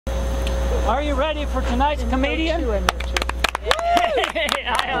Are you ready for tonight's comedian? I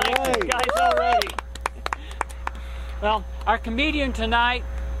like you guys already. Well, our comedian tonight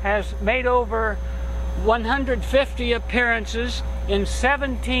has made over 150 appearances in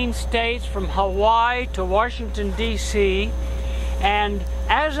 17 states from Hawaii to Washington, D.C. And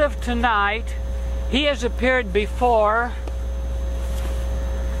as of tonight, he has appeared before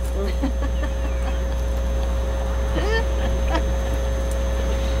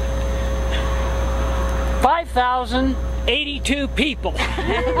 5,082 people.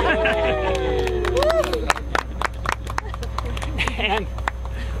 And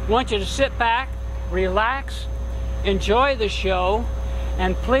I want you to sit back, relax, enjoy the show,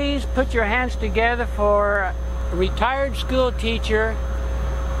 and please put your hands together for a retired school teacher,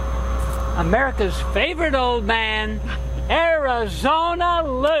 America's favorite old man, Arizona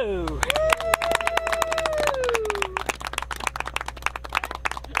Lou.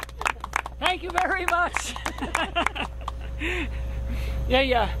 Thank you very much.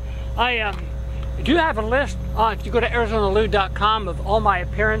 I do have a list, if you go to ArizonaLou.com, of all my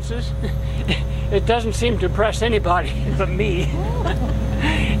appearances. It doesn't seem to impress anybody but me.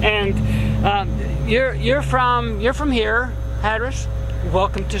 And you're from here, Hatteras.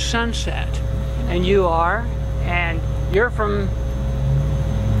 Welcome to Sunset. And you are, and you're from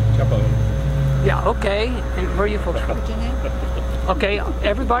Capo. Yeah, okay. And where are you folks from? Virginia. Okay,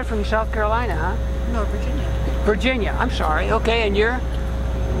 everybody from South Carolina, huh? No, Virginia. Virginia, I'm sorry. Okay, and you're?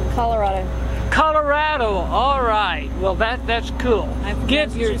 Colorado. Colorado, all right. Well, that's cool. I'm from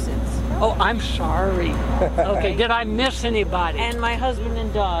Give your. Massachusetts. Oh, I'm sorry. Okay, did I miss anybody? And my husband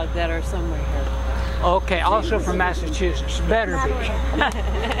and dog that are somewhere here. Okay, also from Massachusetts. Better be.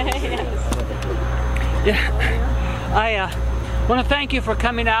 Yeah, I want to thank you for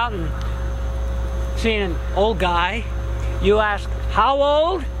coming out and seeing an old guy. You ask, how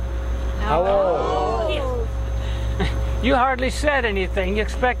old? How old? You hardly said anything. You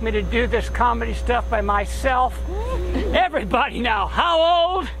expect me to do this comedy stuff by myself? Everybody now,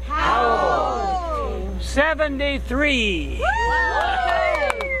 how old? How old? 73.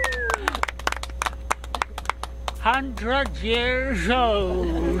 100 years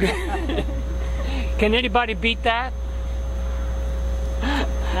old. Can anybody beat that?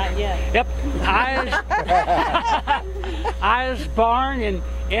 Not yet. Yep. I was born in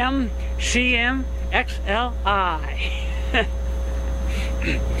MCMXLI.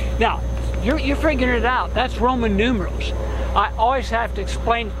 Now, you're figuring it out. That's Roman numerals. I always have to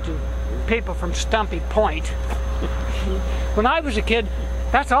explain it to people from Stumpy Point. When I was a kid,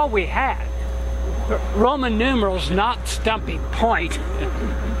 that's all we had. Roman numerals, not Stumpy Point.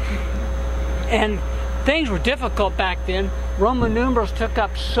 And things were difficult back then. Roman numerals took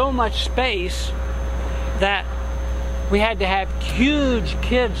up so much space that we had to have huge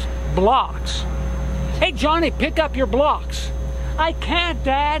kids' blocks. Hey, Johnny, pick up your blocks. I can't,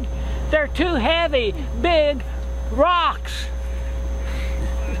 Dad. They're too heavy. Big rocks.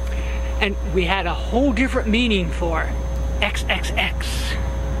 And we had a whole different meaning for XXX.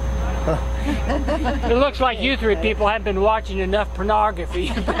 It looks like you three people haven't been watching enough pornography.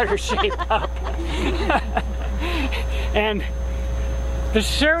 You better shape up. And the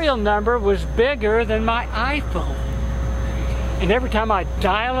serial number was bigger than my iPhone. And every time I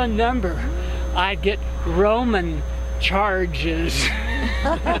dial a number, I'd get Roman charges.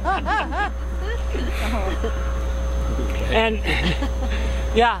 And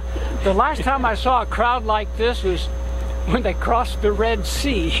yeah, the last time I saw a crowd like this was when they crossed the Red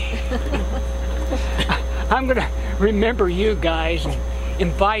Sea. I'm gonna remember you guys and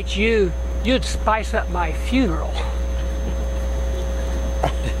invite you. You'd spice up my funeral.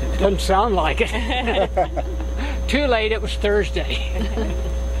 Doesn't sound like it. Too late, it was Thursday.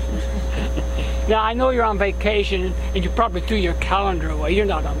 Now, I know you're on vacation and you probably threw your calendar away. You're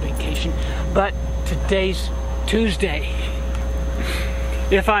not on vacation, but today's Tuesday.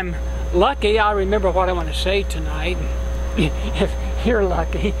 If I'm lucky, I'll remember what I want to say tonight. If you're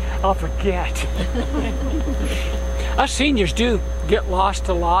lucky, I'll forget. Us seniors do get lost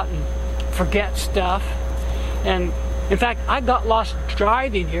a lot and forget stuff. And in fact, I got lost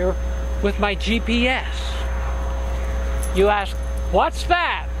driving here with my GPS. You ask, what's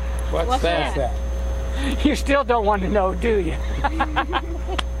that? What's that? You still don't want to know, do you?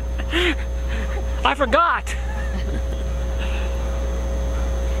 I forgot.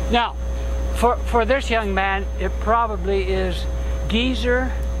 Now, for this young man, it probably is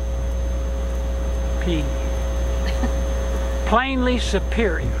Geezer P. Plainly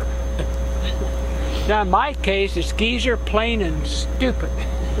superior. Now, in my case, it's Geezer plain and stupid.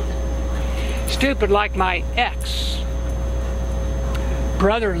 Stupid like my ex.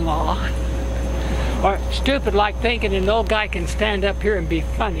 brother-in-law. Or stupid like thinking an old guy can stand up here and be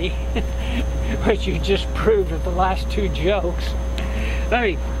funny, which you just proved with the last two jokes. Let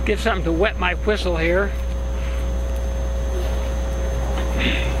me get something to wet my whistle here.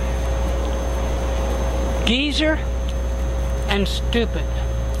 Geezer and stupid.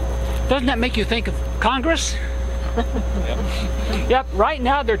 Doesn't that make you think of Congress? Yep, right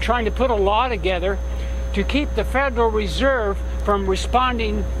now they're trying to put a law together to keep the Federal Reserve from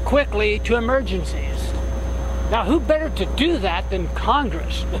responding quickly to emergencies. Now, who better to do that than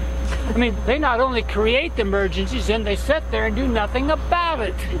Congress? I mean, they not only create the emergencies, then they sit there and do nothing about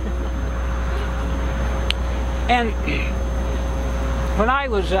it. And when I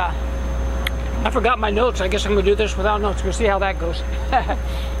was, I forgot my notes. I guess I'm going to do this without notes. We'll see how that goes.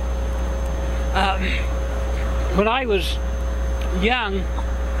 When I was young,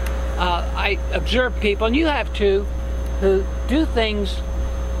 I observed people, and you have too, who do things,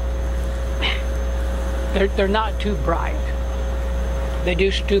 they're not too bright. They do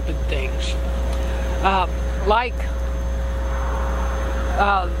stupid things. Like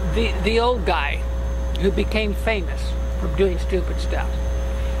the old guy who became famous for doing stupid stuff.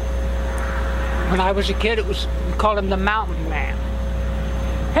 When I was a kid, we called him the Mountain Man.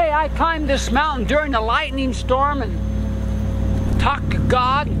 Hey, I climbed this mountain during a lightning storm and talked to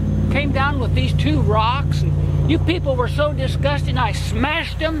God, and came down with these two rocks, and you people were so disgusting, I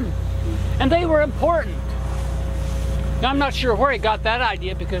smashed them, and they were important. Now, I'm not sure where he got that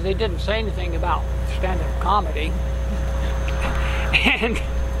idea, because they didn't say anything about stand-up comedy.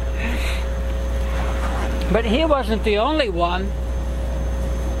 But he wasn't the only one.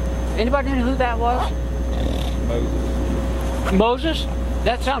 Anybody know who that was? Moses. Moses?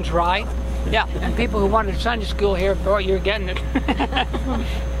 That sounds right. Yeah, and people who wanted Sunday school here, boy, you're getting it.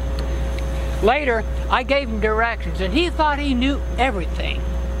 Later, I gave him directions, and he thought he knew everything.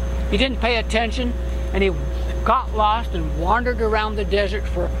 He didn't pay attention, and he got lost and wandered around the desert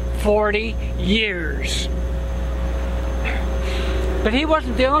for 40 years. But he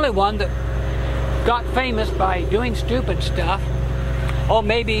wasn't the only one that got famous by doing stupid stuff. Oh,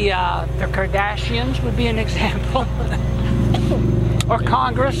 maybe the Kardashians would be an example. Or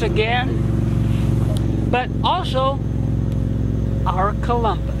Congress again. But also our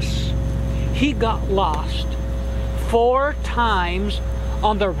Columbus. He got lost 4 times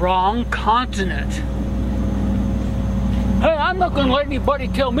on the wrong continent. Hey, I'm not going to let anybody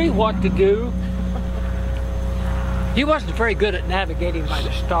tell me what to do. He wasn't very good at navigating by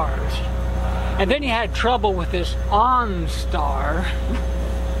the stars. And then he had trouble with this OnStar.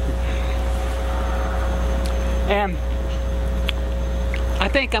 And I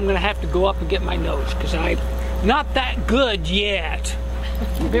think I'm going to have to go up and get my notes, because I'm not that good yet.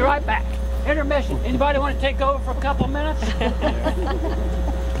 Be right back. Intermission. Anybody want to take over for a couple minutes? Okay.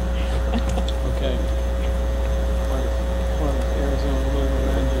 What is Arizona moving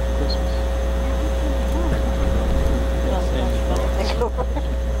around here for Christmas?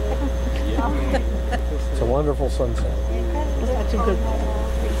 It's a wonderful sunset. That's a good.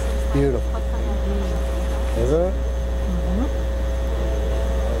 Beautiful. Isn't it?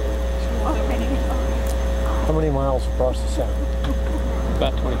 How many miles across the sound?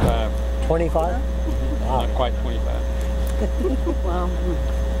 About 25. 25? Wow. Not quite 25. Wow.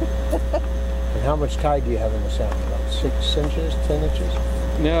 And how much tide do you have in the sound? About 6 inches, 10 inches?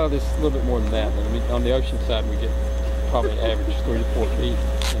 No, there's a little bit more than that. I mean, on the ocean side, we get probably average 3 to 4 feet.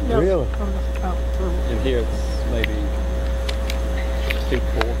 And, Really? and here it's maybe 2 to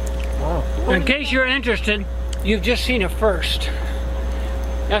 4. Wow. In case you're interested, you've just seen a first.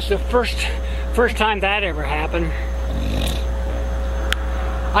 That's the first time that ever happened.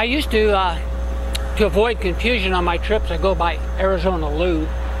 I used to avoid confusion on my trips, I go by Arizona Lou.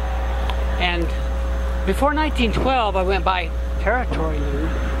 And before 1912, I went by Territory Lou.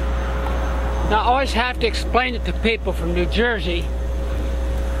 Now, I always have to explain it to people from New Jersey.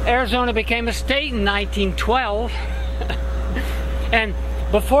 Arizona became a state in 1912. And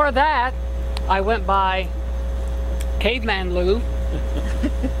before that, I went by Caveman Lou.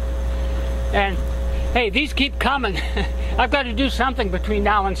 And hey, these keep coming. I've got to do something between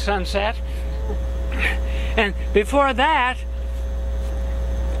now and sunset. And before that,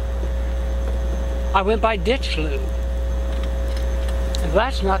 I went by Ditch Lou. And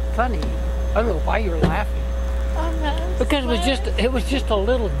that's not funny. I don't know why you're laughing. Because it was just a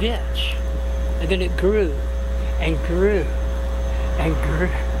little ditch. And then it grew and grew and grew.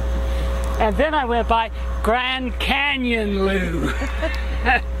 And then I went by Grand Canyon Lou.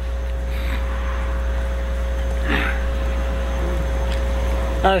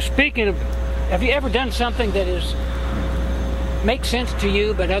 Speaking of, have you ever done something that is make sense to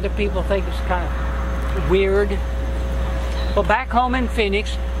you, but other people think it's kind of weird. Well, back home in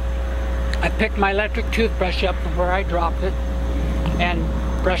Phoenix, I picked my electric toothbrush up from where I dropped it and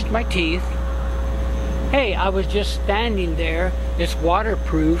brushed my teeth. Hey, I was just standing there. It's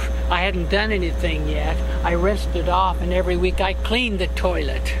waterproof. I hadn't done anything yet. I rinsed it off, and every week I cleaned the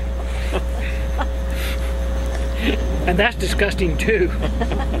toilet. And that's disgusting too.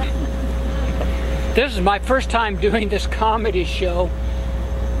 This is my first time doing this comedy show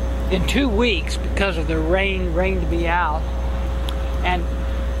in 2 weeks because of the rain to be out. And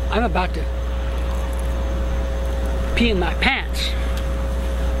I'm about to pee in my pants.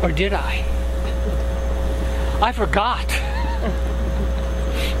 Or did I? I forgot.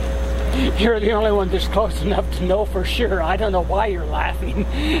 You're the only one that's close enough to know for sure. I don't know why you're laughing.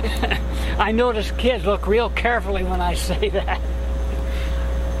 I notice kids look real carefully when I say that.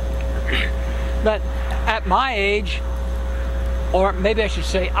 But at my age, or maybe I should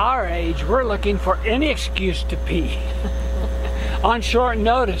say our age, we're looking for any excuse to pee. On short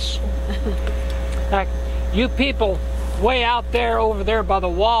notice. Like, you people way out there over there by the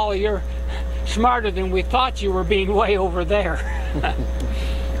wall, you're smarter than we thought you were being way over there.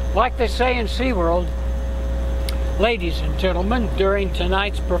 Like they say in SeaWorld, ladies and gentlemen, during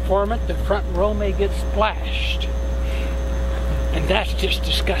tonight's performance, the front row may get splashed. And that's just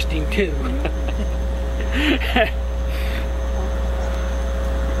disgusting too.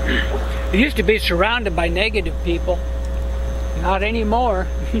 You used to be surrounded by negative people. Not anymore.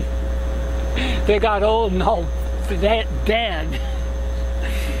 They got old and all dead.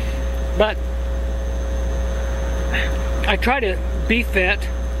 But I try to be fit,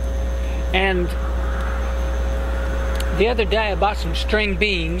 and the other day I bought some string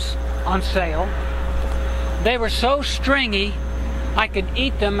beans on sale. They were so stringy I could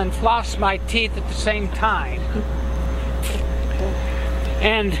eat them and floss my teeth at the same time.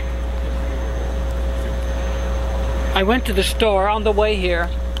 And I went to the store on the way here.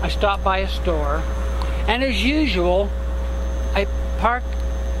 I stopped by a store, and as usual, I parked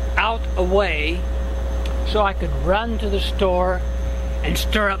out away so I could run to the store and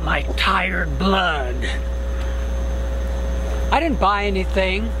stir up my tired blood. I didn't buy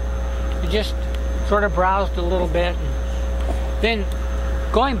anything. I just sort of browsed a little bit. And then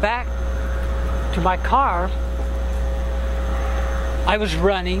going back to my car, I was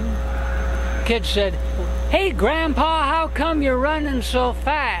running. Kid said, "Hey Grandpa, how come you're running so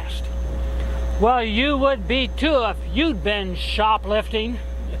fast?" "Well, you would be too if you'd been shoplifting."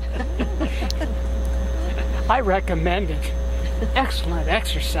 I recommend it. Excellent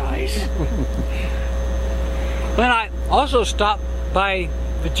exercise. Then I also stopped by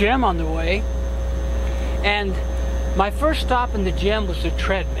the gym on the way, and my first stop in the gym was the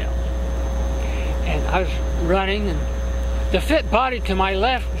treadmill. And I was running, and the fit body to my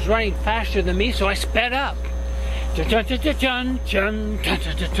left was running faster than me, so I sped up.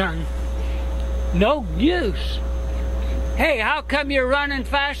 No use. "Hey, how come you're running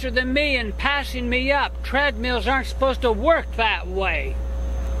faster than me and passing me up? Treadmills aren't supposed to work that way."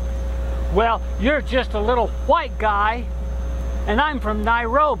 "Well, you're just a little white guy, and I'm from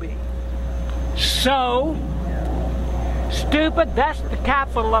Nairobi." "So? Stupid, that's the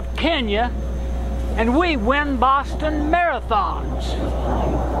capital of Kenya, and we win Boston marathons."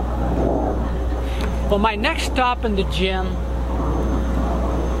 Well, my next stop in the gym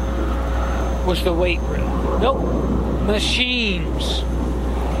was the weight room. Nope, machines.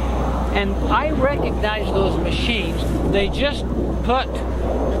 And I recognize those machines. They just put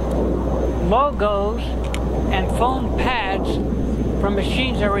logos and foam pads from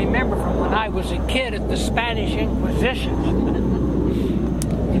machines I remember from when I was a kid at the Spanish Inquisition.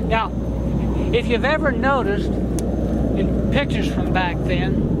 Now, if you've ever noticed in pictures from back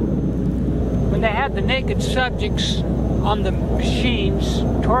then, when they had the naked subjects on the machines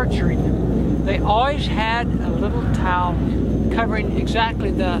torturing them, they always had a little towel covering exactly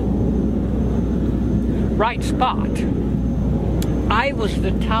the right spot. I was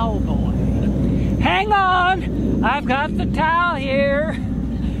the towel boy. "Hang on, I've got the towel here.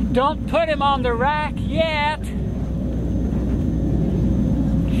 Don't put him on the rack yet."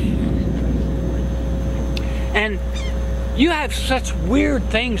 And you have such weird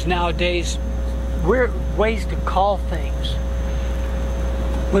things nowadays, weird ways to call things.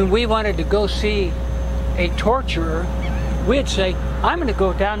 When we wanted to go see a torturer, we'd say, "I'm going to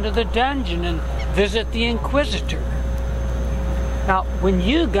go down to the dungeon and visit the Inquisitor." Now, when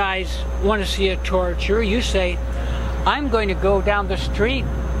you guys want to see a torturer, you say, "I'm going to go down the street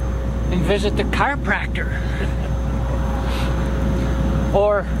and visit the chiropractor."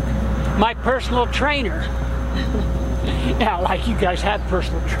 Or my personal trainer. Yeah, like you guys have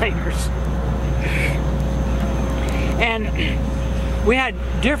personal trainers. And we had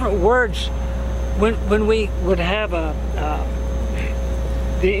different words when we would have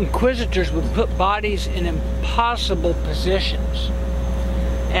the inquisitors would put bodies in impossible positions,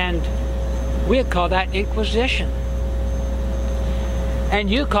 and we'd call that inquisition,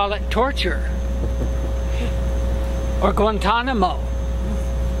 and you call it torture or Guantanamo.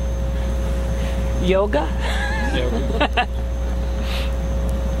 Yoga? Yoga.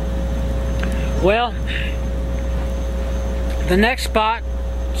 Well, the next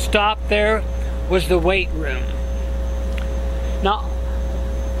stop there was the weight room. Now,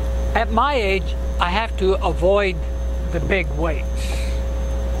 at my age, I have to avoid the big weights.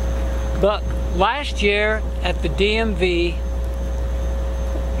 But last year at the DMV,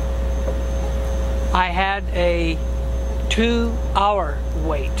 I had a 2-hour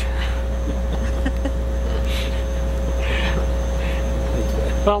wait.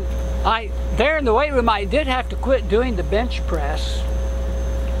 Well, there in the weight room, I did have to quit doing the bench press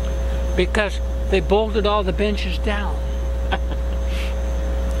because they bolted all the benches down.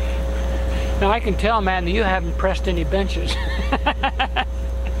 Now I can tell, man, that you haven't pressed any benches.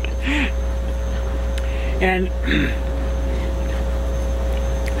 And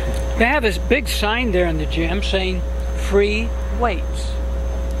they have this big sign there in the gym saying free weights.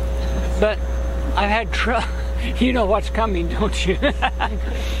 But I've had trouble. You know what's coming, don't you? I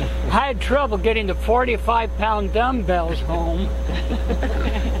had trouble getting the 45-pound dumbbells home.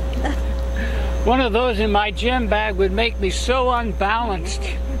 One of those in my gym bag would make me so unbalanced.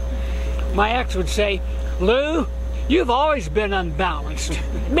 My ex would say, "Lou, you've always been unbalanced."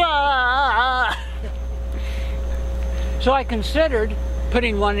 So I considered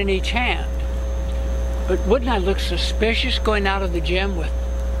putting one in each hand. But wouldn't I look suspicious going out of the gym with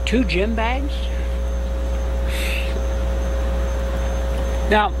 2 gym bags?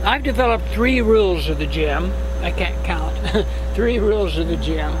 Now, I've developed 3 rules of the gym. I can't count. 3 rules of the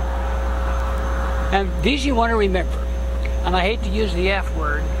gym. And these you want to remember. And I hate to use the F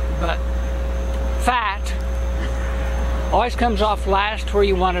word, but fat always comes off last where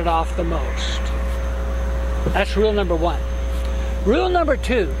you want it off the most. That's rule number 1. Rule number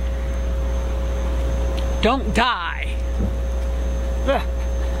 2. Don't die.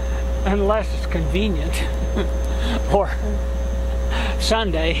 Unless it's convenient. Or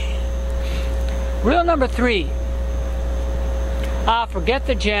Sunday. Rule number 3. Forget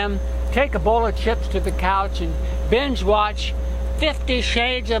the gym. Take a bowl of chips to the couch and binge watch 50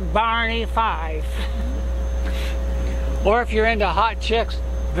 Shades of Barney 5. Or if you're into hot chicks,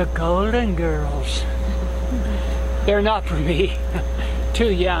 the Golden Girls. They're not for me.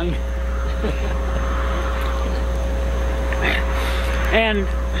 Too young. And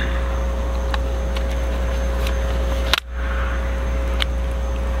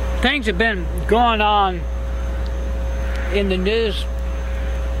things have been going on in the news.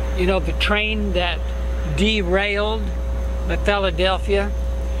 You know, the train that derailed at Philadelphia.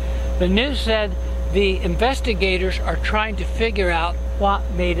 The news said the investigators are trying to figure out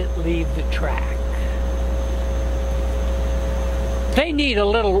what made it leave the track. They need a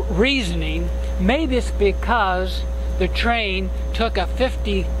little reasoning. Maybe it's because the train took a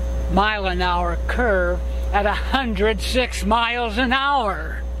 50-mile-an-hour curve at 106 miles an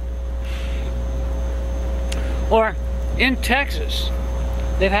hour. Or in Texas,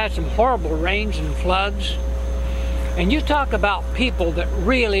 they've had some horrible rains and floods. And you talk about people that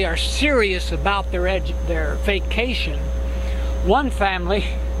really are serious about their vacation. One family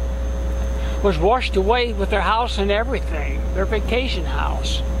was washed away with their house and everything, their vacation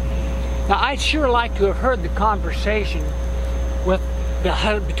house. Now, I'd sure like to have heard the conversation with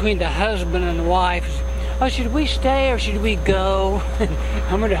between the husband and the wife. Oh, should we stay or should we go?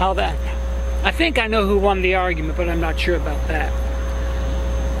 I wonder how that... I think I know who won the argument, but I'm not sure about that.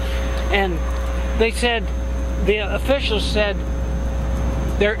 And they said, the officials said,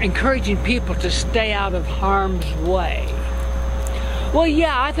 they're encouraging people to stay out of harm's way. Well,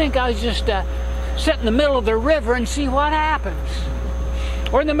 yeah, I think I'll just sit in the middle of the river and see what happens.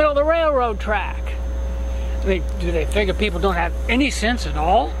 Or in the middle of the railroad track. I mean, do they figure people don't have any sense at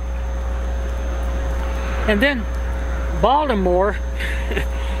all? And then Baltimore,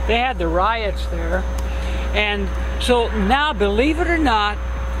 they had the riots there. And so now, believe it or not,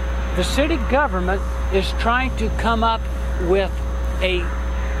 the city government is trying to come up with a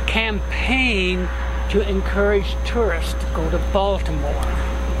campaign to encourage tourists to go to Baltimore.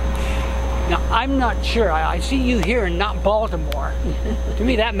 Now, I'm not sure. I see you here and not Baltimore. To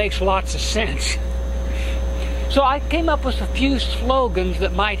me, that makes lots of sense. So I came up with a few slogans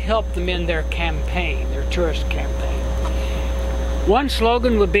that might help them in their campaign, their tourist campaign. One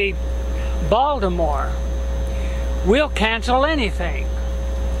slogan would be, Baltimore, we'll cancel anything.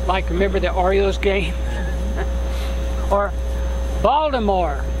 Like, remember the Oreos game? Or,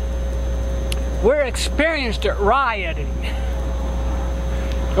 Baltimore, we're experienced at rioting.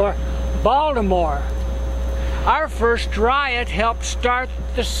 Or, Baltimore, our first riot helped start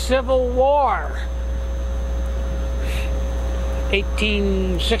the Civil War.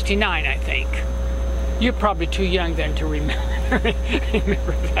 1869, I think. You're probably too young then to remember,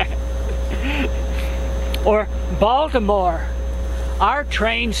 remember that. Or, Baltimore, our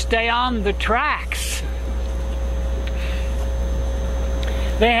trains stay on the tracks.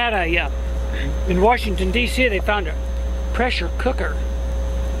 They had in Washington, D.C., they found a pressure cooker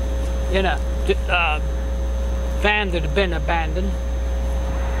in a van that had been abandoned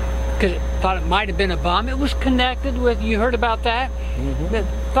because it thought it might have been a bomb. It was connected with, you heard about that? Mm-hmm. It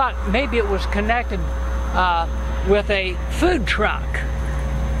thought maybe it was connected with a food truck.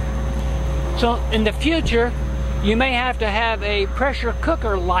 So in the future, you may have to have a pressure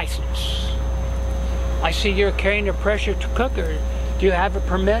cooker license. I see you're carrying a pressure cooker. Do you have a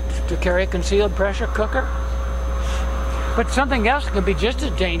permit to carry a concealed pressure cooker? But something else could be just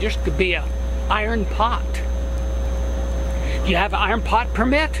as dangerous. Could be an iron pot. Do you have an iron pot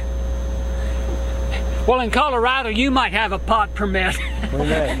permit? Well, in Colorado, you might have a pot permit. We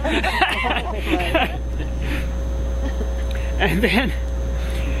may. And then,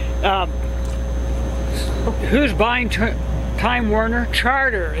 who's buying Time Warner?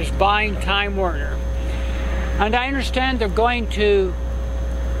 Charter is buying Time Warner. And I understand they're going to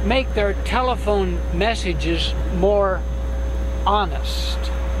make their telephone messages more honest.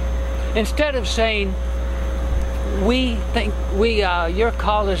 Instead of saying, we think your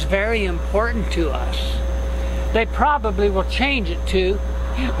call is very important to us, they probably will change it to,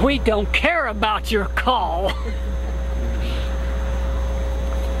 we don't care about your call.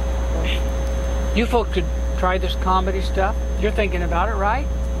 You folks could try this comedy stuff. You're thinking about it, right?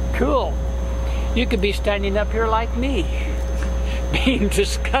 Cool. You could be standing up here like me, being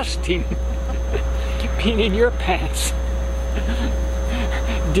disgusting, being in your pants.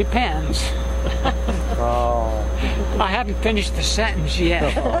 Depends. Oh. I haven't finished the sentence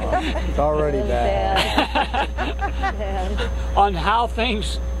yet. It's already bad. On how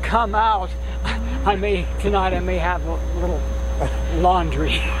things come out, tonight I may have a little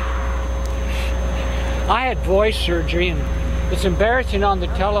laundry. I had voice surgery, and it's embarrassing on the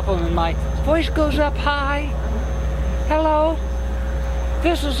telephone, and my voice goes up high. Hello,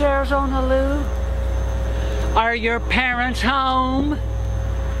 this is Arizona Lou. Are your parents home?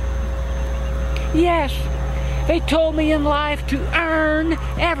 Yes, they told me in life to earn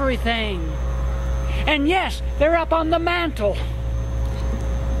everything. And yes, they're up on the mantle.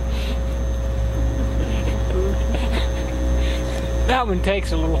 That one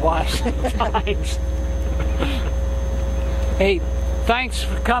takes a little while sometimes. Hey, thanks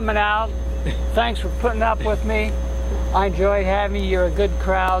for coming out. Thanks for putting up with me. I enjoyed having you. You're a good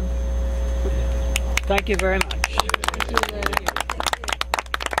crowd. Thank you very much. Thank you.